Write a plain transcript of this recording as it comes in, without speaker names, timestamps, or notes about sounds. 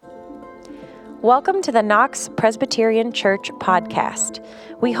Welcome to the Knox Presbyterian Church podcast.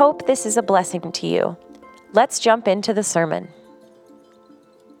 We hope this is a blessing to you. Let's jump into the sermon.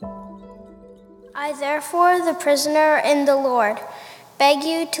 I, therefore, the prisoner in the Lord, beg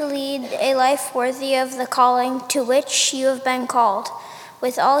you to lead a life worthy of the calling to which you have been called,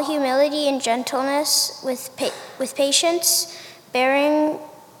 with all humility and gentleness, with patience, bearing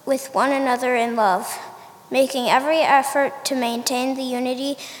with one another in love, making every effort to maintain the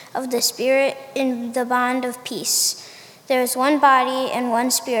unity of the Spirit in the bond of peace. There is one body and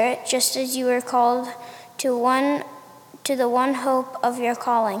one Spirit, just as you were called to the one hope of your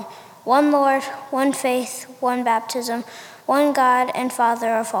calling. One Lord, one faith, one baptism, one God and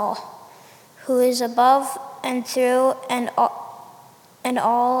Father of all, who is above and through and all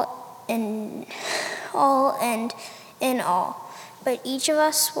and in all. But each of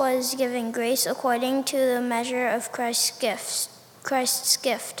us was given grace according to the measure of Christ's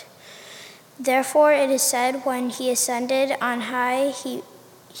gift. Therefore it is said, when he ascended on high, he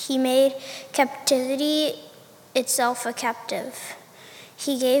made captivity itself a captive.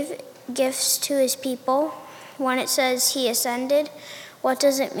 He gave gifts to his people. When it says he ascended, what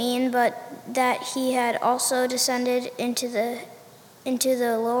does it mean but that he had also descended into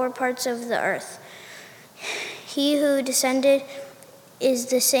the lower parts of the earth? He who descended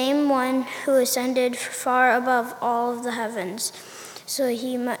is the same one who ascended far above all of the heavens, so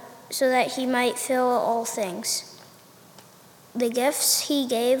that he might fill all things. The gifts he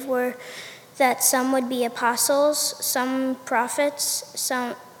gave were that some would be apostles, some prophets,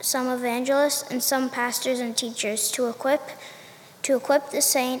 some evangelists, and some pastors and teachers, to equip the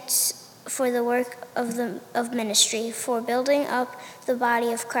saints for the work of ministry, for building up the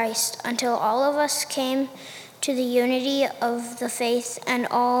body of Christ, until all of us came to the unity of the faith and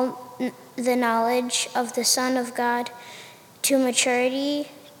all the knowledge of the Son of God, to maturity,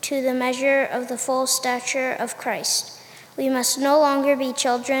 to the measure of the full stature of Christ. We must no longer be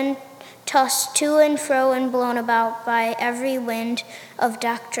children, tossed to and fro and blown about by every wind of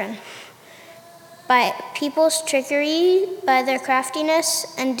doctrine, by people's trickery, by their craftiness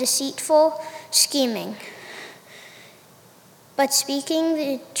and deceitful scheming. But speaking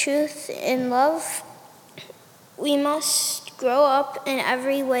the truth in love, we must grow up in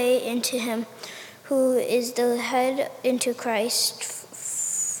every way into him who is the head, into Christ,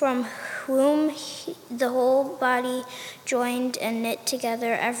 from whom the whole body, joined and knit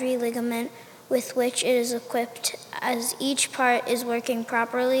together, every ligament with which it is equipped, as each part is working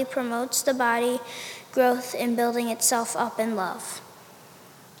properly, promotes the body growth in building itself up in love.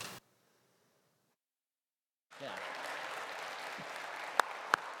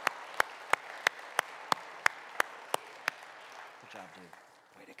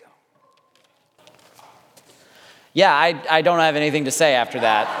 Yeah, I don't have anything to say after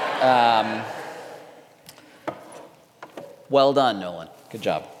that. Well done, Nolan. Good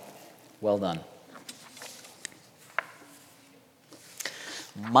job. Well done.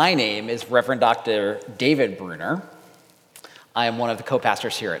 My name is Reverend Dr. David Bruner. I am one of the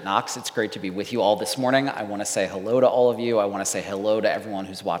co-pastors here at Knox. It's great to be with you all this morning. I want to say hello to all of you. I want to say hello to everyone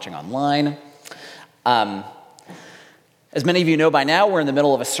who's watching online. As many of you know by now, we're in the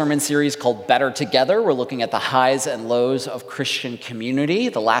middle of a sermon series called Better Together. We're looking at the highs and lows of Christian community.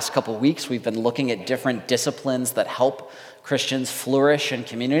 The last couple of weeks, we've been looking at different disciplines that help Christians flourish in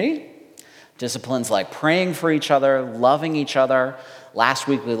community. Disciplines like praying for each other, loving each other. Last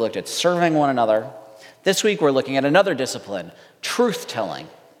week, we looked at serving one another. This week, we're looking at another discipline, truth-telling,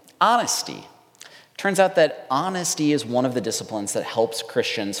 honesty. Turns out that honesty is one of the disciplines that helps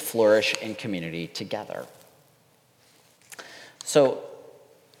Christians flourish in community together. So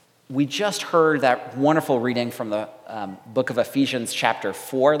we just heard that wonderful reading from the book of Ephesians chapter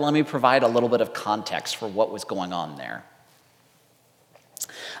 4. Let me provide a little bit of context for what was going on there.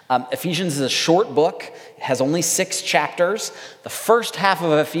 Ephesians is a short book. It has only 6 chapters. The first half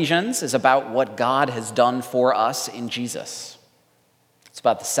of Ephesians is about what God has done for us in Jesus. It's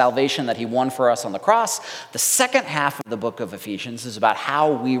about the salvation that he won for us on the cross. The second half of the book of Ephesians is about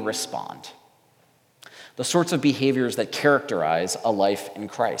how we respond. The sorts of behaviors that characterize a life in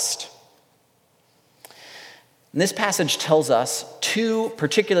Christ. And this passage tells us 2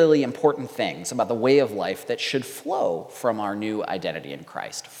 particularly important things about the way of life that should flow from our new identity in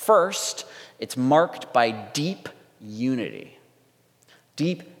Christ. First, it's marked by deep unity.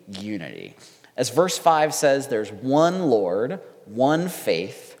 Deep unity. As verse 5 says, there's one Lord, one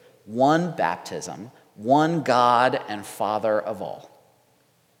faith, one baptism, one God and Father of all.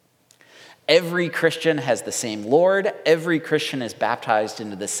 Every Christian has the same Lord. Every Christian is baptized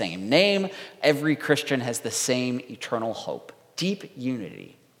into the same name. Every Christian has the same eternal hope. Deep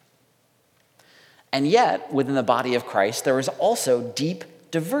unity. And yet, within the body of Christ, there is also deep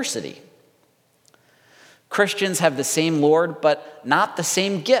diversity. Christians have the same Lord, but not the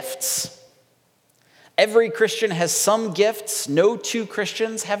same gifts. Every Christian has some gifts. No two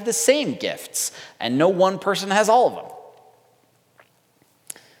Christians have the same gifts, and no one person has all of them.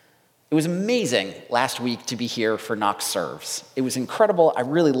 It was amazing last week to be here for Knox Serves. It was incredible. I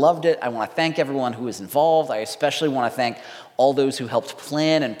really loved it. I want to thank everyone who was involved. I especially want to thank all those who helped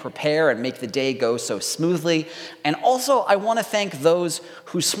plan and prepare and make the day go so smoothly. And also, I want to thank those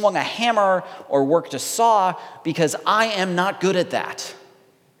who swung a hammer or worked a saw, because I am not good at that.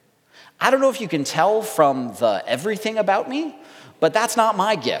 I don't know if you can tell from the everything about me, but that's not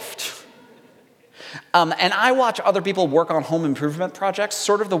my gift. And I watch other people work on home improvement projects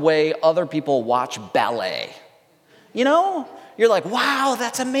sort of the way other people watch ballet. You know? You're like, wow,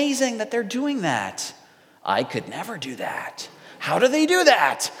 that's amazing that they're doing that. I could never do that. How do they do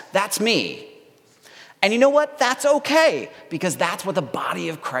that? That's me. And you know what? That's okay, because that's what the body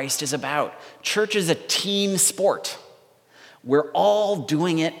of Christ is about. Church is a team sport. We're all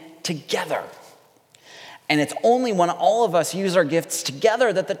doing it together. And it's only when all of us use our gifts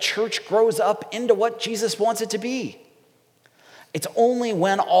together that the church grows up into what Jesus wants it to be. It's only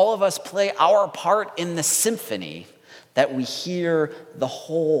when all of us play our part in the symphony that we hear the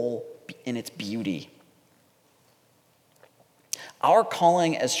whole in its beauty. Our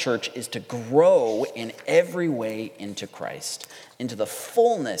calling as church is to grow in every way into Christ, into the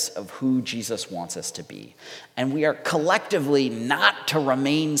fullness of who Jesus wants us to be. And we are collectively not to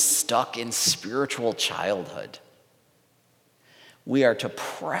remain stuck in spiritual childhood. We are to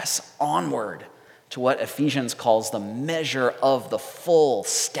press onward to what Ephesians calls the measure of the full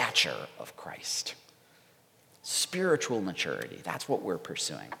stature of Christ. Spiritual maturity, that's what we're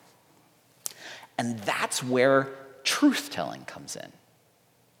pursuing. And that's where truth-telling comes in.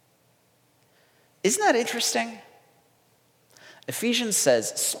 Isn't that interesting? Ephesians says,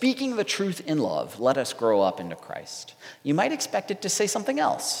 speaking the truth in love, let us grow up into Christ. You might expect it to say something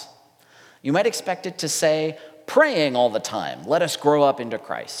else. You might expect it to say, praying all the time, let us grow up into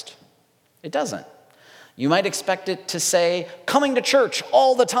Christ. It doesn't. You might expect it to say, coming to church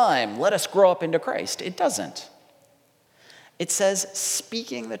all the time, let us grow up into Christ. It doesn't. It says,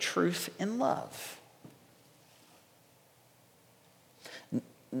 speaking the truth in love.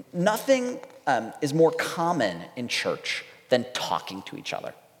 Nothing is more common in church than talking to each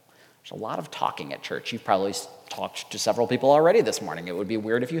other. There's a lot of talking at church. You've probably talked to several people already this morning. It would be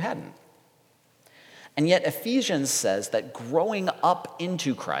weird if you hadn't. And yet Ephesians says that growing up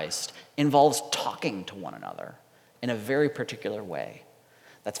into Christ involves talking to one another in a very particular way.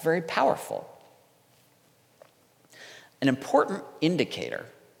 That's very powerful. An important indicator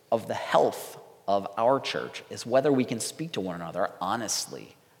of the health of our church is whether we can speak to one another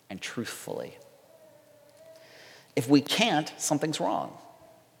honestly and truthfully. If we can't, something's wrong.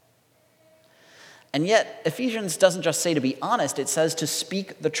 And yet, Ephesians doesn't just say to be honest, it says to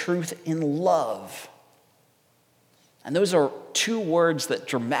speak the truth in love. And those are two words that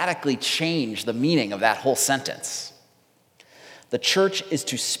dramatically change the meaning of that whole sentence. The church is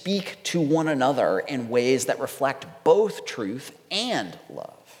to speak to one another in ways that reflect both truth and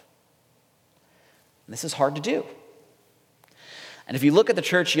love. And this is hard to do. And if you look at the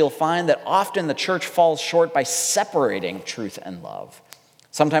church, you'll find that often the church falls short by separating truth and love.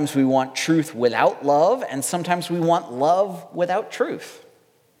 Sometimes we want truth without love, and sometimes we want love without truth.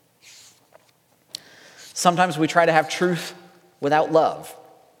 Sometimes we try to have truth without love.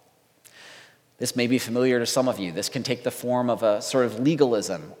 This may be familiar to some of you. This can take the form of a sort of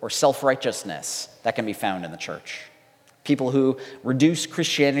legalism or self-righteousness that can be found in the church. People who reduce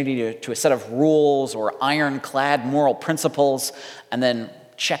Christianity to a set of rules or ironclad moral principles and then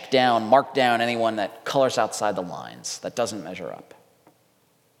mark down anyone that colors outside the lines, that doesn't measure up.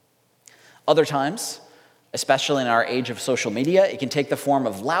 Other times, especially in our age of social media, it can take the form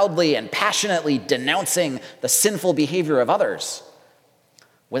of loudly and passionately denouncing the sinful behavior of others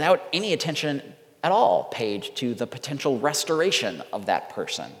without any attention at all paid to the potential restoration of that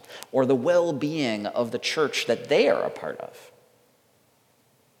person or the well-being of the church that they are a part of.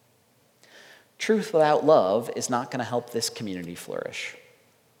 Truth without love is not going to help this community flourish.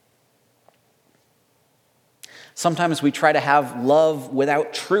 Sometimes we try to have love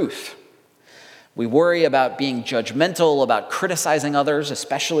without truth. We worry about being judgmental, about criticizing others,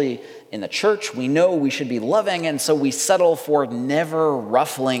 especially in the church. We know we should be loving, and so we settle for never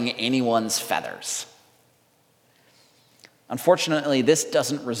ruffling anyone's feathers. Unfortunately, this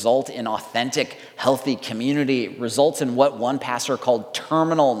doesn't result in authentic, healthy community. It results in what one pastor called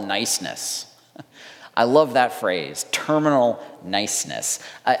terminal niceness. I love that phrase, terminal niceness,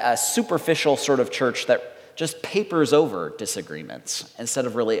 a superficial sort of church that just papers over disagreements instead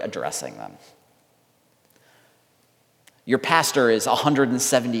of really addressing them. Your pastor is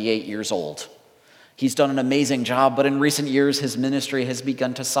 178 years old. He's done an amazing job, but in recent years, his ministry has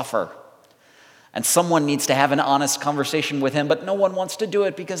begun to suffer. And someone needs to have an honest conversation with him, but no one wants to do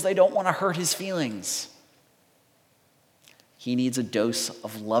it because they don't want to hurt his feelings. He needs a dose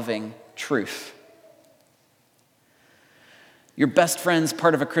of loving truth. Your best friend's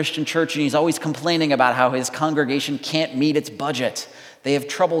part of a Christian church, and he's always complaining about how his congregation can't meet its budget. They have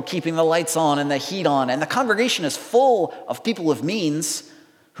trouble keeping the lights on and the heat on, and the congregation is full of people of means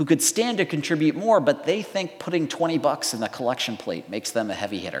who could stand to contribute more, but they think putting $20 in the collection plate makes them a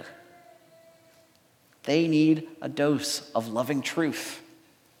heavy hitter. They need a dose of loving truth.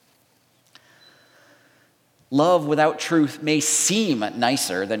 Love without truth may seem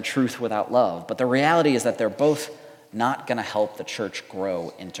nicer than truth without love, but the reality is that they're both not going to help the church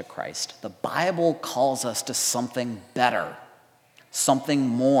grow into Christ. The Bible calls us to something better, something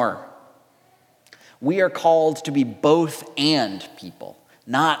more. We are called to be both and people,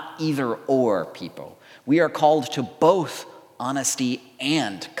 not either or people. We are called to both honesty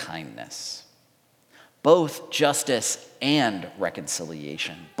and kindness, both justice and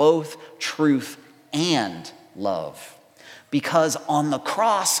reconciliation, both truth and love. Because on the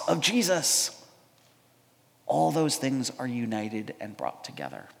cross of Jesus, all those things are united and brought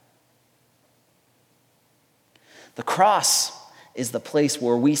together. The cross is the place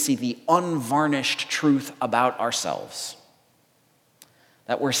where we see the unvarnished truth about ourselves.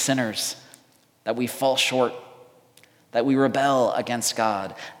 That we're sinners, that we fall short, that we rebel against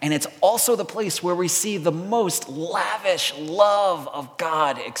God. And it's also the place where we see the most lavish love of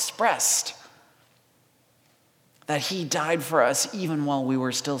God expressed. That he died for us even while we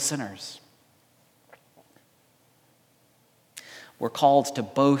were still sinners. We're called to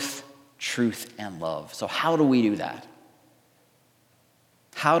both truth and love. So how do we do that?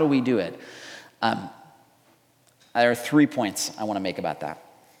 How do we do it? There are 3 points I want to make about that.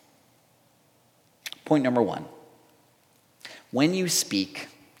 Point number 1. When you speak,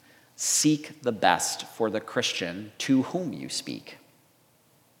 seek the best for the Christian to whom you speak.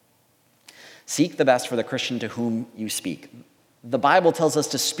 Seek the best for the Christian to whom you speak. The Bible tells us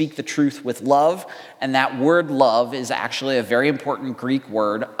to speak the truth with love, and that word love is actually a very important Greek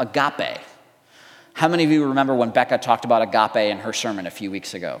word, agape. How many of you remember when Becca talked about agape in her sermon a few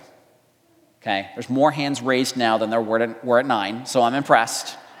weeks ago? Okay, there's more hands raised now than there were at 9, so I'm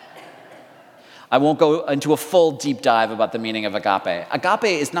impressed. I won't go into a full deep dive about the meaning of agape.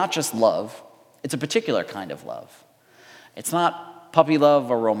 Agape is not just love, it's a particular kind of love. It's not puppy love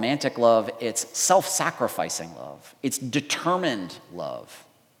or romantic love, it's self-sacrificing love. It's determined love.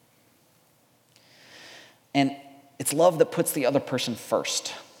 And it's love that puts the other person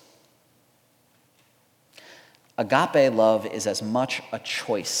first. Agape love is as much a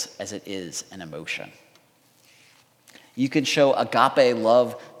choice as it is an emotion. You can show agape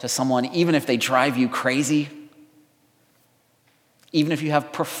love to someone even if they drive you crazy, even if you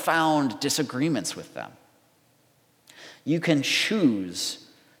have profound disagreements with them. You can choose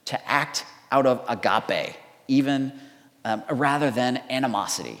to act out of agape, even rather than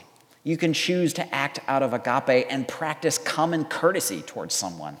animosity. You can choose to act out of agape and practice common courtesy towards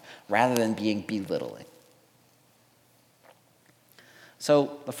someone rather than being belittling.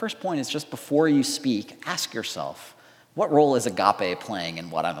 So the first point is just before you speak, ask yourself, what role is agape playing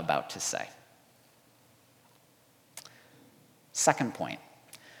in what I'm about to say? Second point,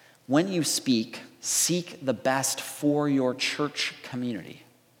 when you speak, seek the best for your church community.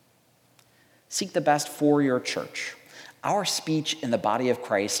 Seek the best for your church. Our speech in the body of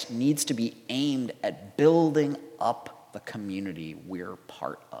Christ needs to be aimed at building up the community we're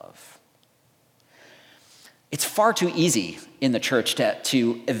part of. It's far too easy in the church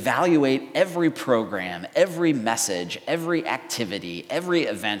to evaluate every program, every message, every activity, every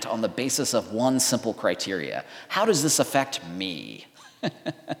event on the basis of one simple criteria. How does this affect me?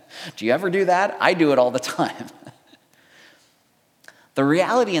 Do you ever do that? I do it all the time. The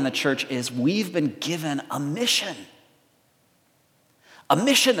reality in the church is we've been given a mission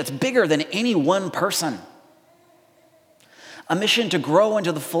that's bigger than any one person. A mission to grow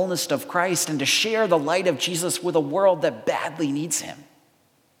into the fullness of Christ and to share the light of Jesus with a world that badly needs him.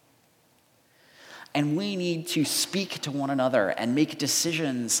 And we need to speak to one another and make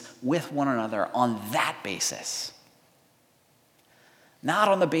decisions with one another on that basis. Not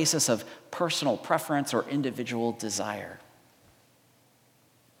on the basis of personal preference or individual desire.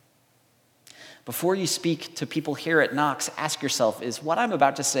 Before you speak to people here at Knox, ask yourself, is what I'm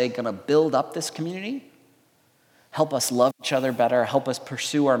about to say going to build up this community? help us love each other better, help us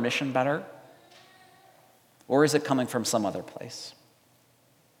pursue our mission better? Or is it coming from some other place?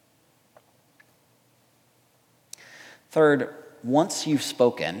 Third, once you've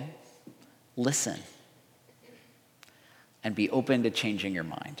spoken, listen and be open to changing your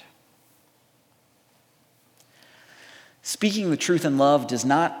mind. Speaking the truth in love does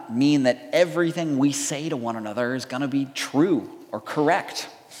not mean that everything we say to one another is going to be true or correct.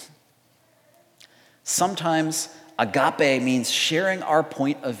 Sometimes agape means sharing our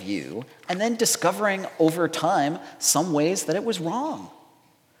point of view and then discovering over time some ways that it was wrong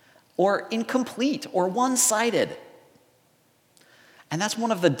or incomplete or one-sided. And that's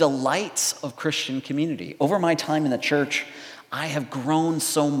one of the delights of Christian community. Over my time in the church, I have grown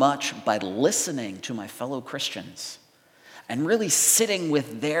so much by listening to my fellow Christians and really sitting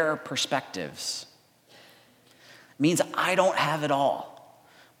with their perspectives. It means I don't have it all,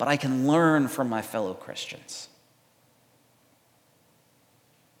 but I can learn from my fellow Christians.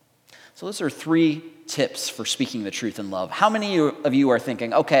 So those are 3 tips for speaking the truth in love. How many of you are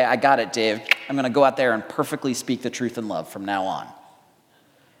thinking, okay, I got it, Dave. I'm going to go out there and perfectly speak the truth in love from now on?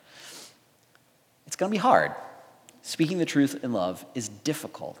 It's going to be hard. Speaking the truth in love is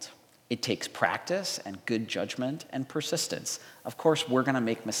difficult. It takes practice and good judgment and persistence. Of course, we're going to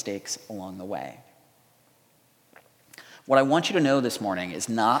make mistakes along the way. What I want you to know this morning is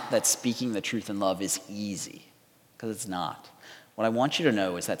not that speaking the truth in love is easy, because it's not. What I want you to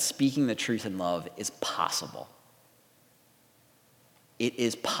know is that speaking the truth in love is possible. It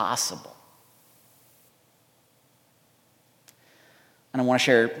is possible. And I want to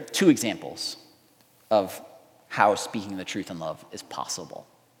share 2 examples of how speaking the truth in love is possible.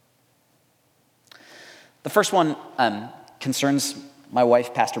 The first one concerns my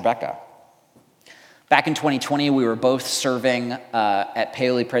wife, Pastor Becca. Back in 2020, we were both serving at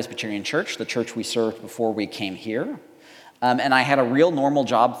Paoli Presbyterian Church, the church we served before we came here. And I had a real normal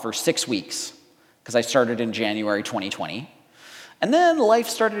job for 6 weeks, because I started in January 2020. And then life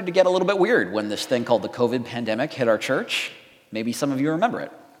started to get a little bit weird when this thing called the COVID pandemic hit our church. Maybe some of you remember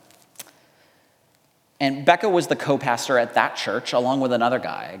it. And Becca was the co-pastor at that church, along with another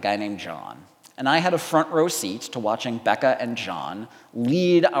guy, a guy named John. And I had a front row seat to watching Becca and John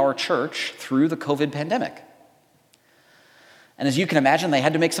lead our church through the COVID pandemic. And as you can imagine, they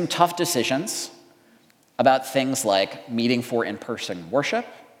had to make some tough decisions about things like meeting for in-person worship,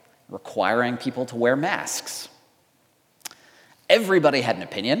 requiring people to wear masks. Everybody had an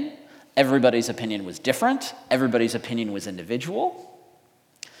opinion. Everybody's opinion was different. Everybody's opinion was individual.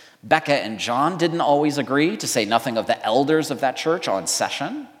 Becca and John didn't always agree, to say nothing of the elders of that church on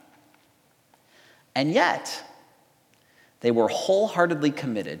session. And yet, they were wholeheartedly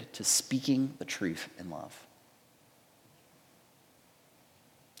committed to speaking the truth in love.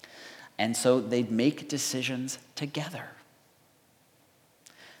 And so they'd make decisions together.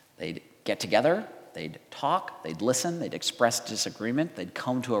 They'd get together, they'd talk, they'd listen, they'd express disagreement, they'd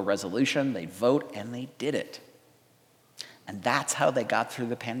come to a resolution, they'd vote, and they did it. And that's how they got through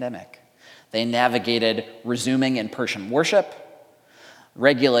the pandemic. They navigated resuming in-person worship,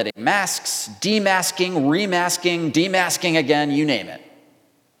 regulating masks, demasking, remasking, demasking again, you name it.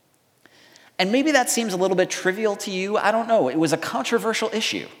 And maybe that seems a little bit trivial to you. I don't know. It was a controversial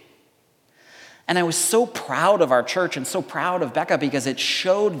issue. And I was so proud of our church and so proud of Becca because it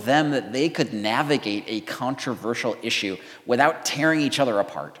showed them that they could navigate a controversial issue without tearing each other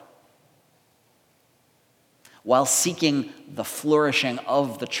apart, while seeking the flourishing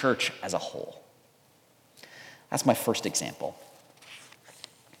of the church as a whole. That's my first example.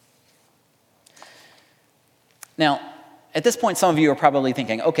 Now, at this point, some of you are probably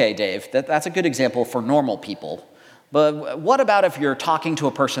thinking, okay, Dave, that's a good example for normal people, but what about if you're talking to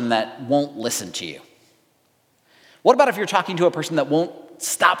a person that won't listen to you? What about if you're talking to a person that won't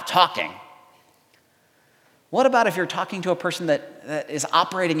stop talking? What about if you're talking to a person that is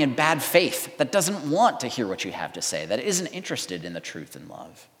operating in bad faith, that doesn't want to hear what you have to say, that isn't interested in the truth and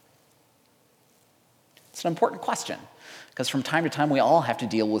love? It's an important question, because from time to time we all have to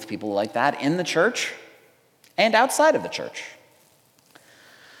deal with people like that in the church and outside of the church.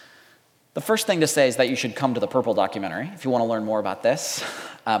 The first thing to say is that you should come to the Purple documentary if you want to learn more about this.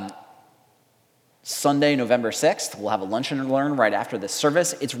 Sunday, November 6th, we'll have a lunch and learn right after this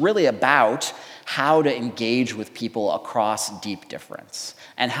service. It's really about how to engage with people across deep difference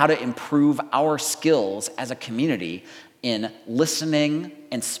and how to improve our skills as a community in listening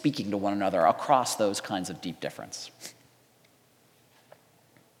and speaking to one another across those kinds of deep difference.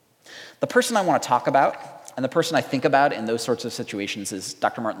 The person I want to talk about and the person I think about in those sorts of situations is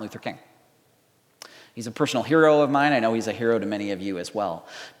Dr. Martin Luther King. He's a personal hero of mine. I know he's a hero to many of you as well.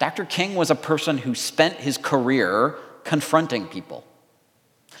 Dr. King was a person who spent his career confronting people.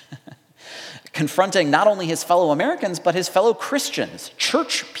 Confronting not only his fellow Americans, but his fellow Christians,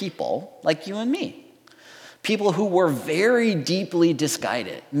 church people like you and me. People who were very deeply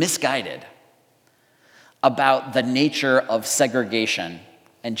misguided about the nature of segregation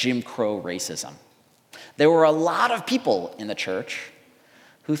and Jim Crow racism. There were a lot of people in the church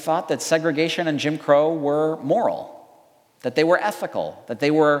who thought that segregation and Jim Crow were moral, that they were ethical, that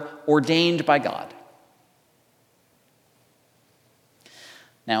they were ordained by God.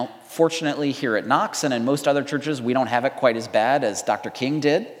 Now, fortunately, here at Knox and in most other churches, we don't have it quite as bad as Dr. King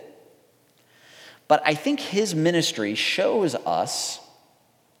did. But I think his ministry shows us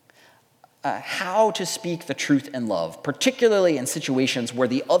how to speak the truth in love, particularly in situations where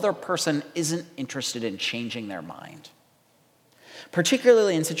the other person isn't interested in changing their mind.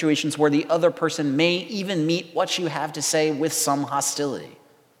 Particularly in situations where the other person may even meet what you have to say with some hostility.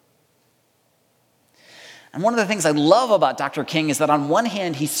 And one of the things I love about Dr. King is that on one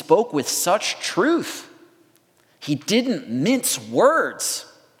hand, he spoke with such truth. He didn't mince words.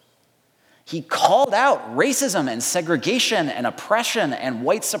 He called out racism and segregation and oppression and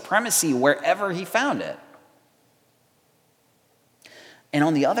white supremacy wherever he found it. And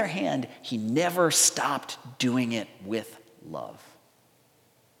on the other hand, he never stopped doing it with love.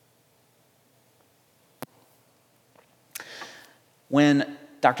 When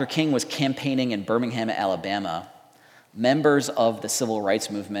Dr. King was campaigning in Birmingham, Alabama, members of the civil rights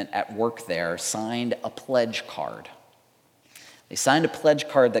movement at work there signed a pledge card. They signed a pledge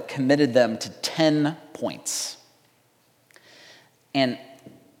card that committed them to 10 points. And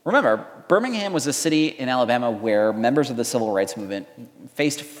remember, Birmingham was a city in Alabama where members of the civil rights movement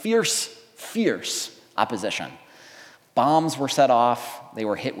faced fierce opposition. Bombs were set off, they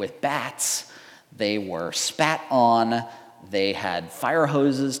were hit with bats, they were spat on, they had fire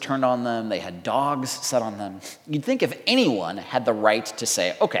hoses turned on them, they had dogs set on them. You'd think if anyone had the right to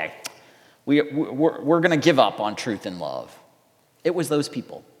say, okay, we're going to give up on truth and love, it was those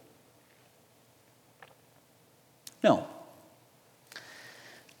people. No.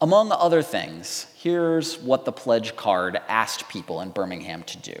 Among other things, here's what the pledge card asked people in Birmingham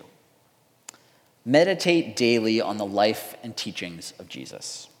to do. Meditate daily on the life and teachings of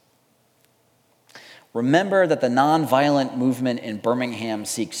Jesus. Remember that the nonviolent movement in Birmingham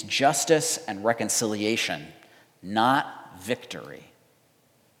seeks justice and reconciliation, not victory.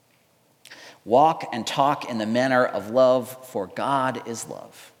 Walk and talk in the manner of love, for God is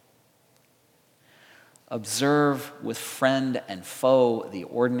love. Observe with friend and foe the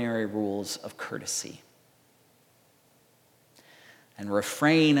ordinary rules of courtesy. And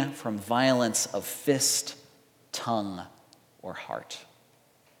refrain from violence of fist, tongue, or heart.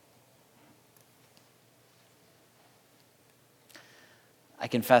 I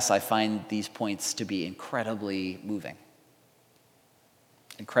confess I find these points to be incredibly moving,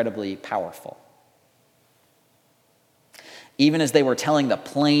 incredibly powerful. Even as they were telling the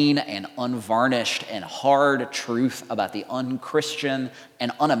plain and unvarnished and hard truth about the unchristian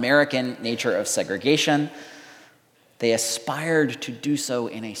and un-American nature of segregation, they aspired to do so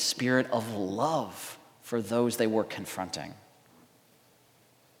in a spirit of love for those they were confronting.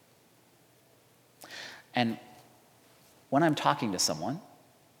 And when I'm talking to someone,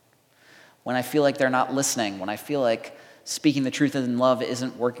 when I feel like they're not listening, when I feel like speaking the truth in love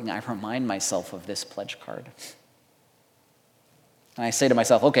isn't working, I remind myself of this pledge card. And I say to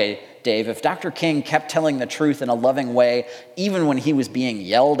myself, okay, Dave, if Dr. King kept telling the truth in a loving way, even when he was being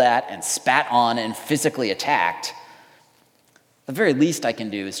yelled at and spat on and physically attacked, the very least I can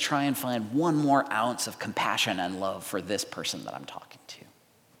do is try and find one more ounce of compassion and love for this person that I'm talking to.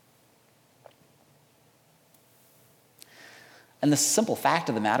 And the simple fact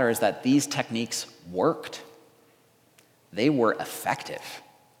of the matter is that these techniques worked. They were effective.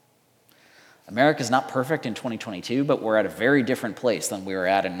 America's not perfect in 2022, but we're at a very different place than we were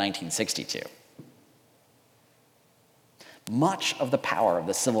at in 1962. Much of the power of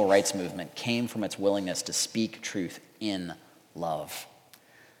the civil rights movement came from its willingness to speak truth in love.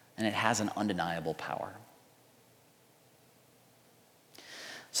 And it has an undeniable power.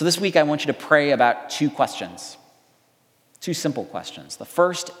 So this week I want you to pray about two questions. Two simple questions. The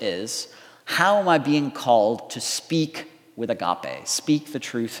first is, how am I being called to speak with agape, speak the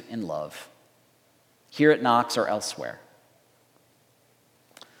truth in love, here at Knox or elsewhere?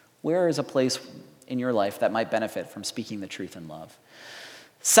 Where is a place in your life that might benefit from speaking the truth in love?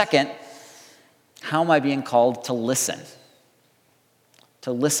 Second, how am I being called to listen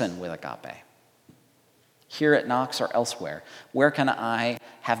with agape, here at Knox or elsewhere? Where can I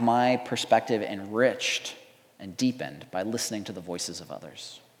have my perspective enriched and deepened by listening to the voices of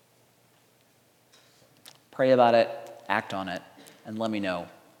others? Pray about it, act on it, and let me know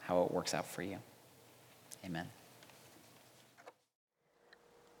how it works out for you. Amen.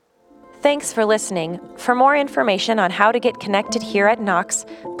 Thanks for listening. For more information on how to get connected here at Knox,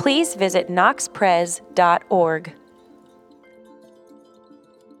 please visit knoxpres.org.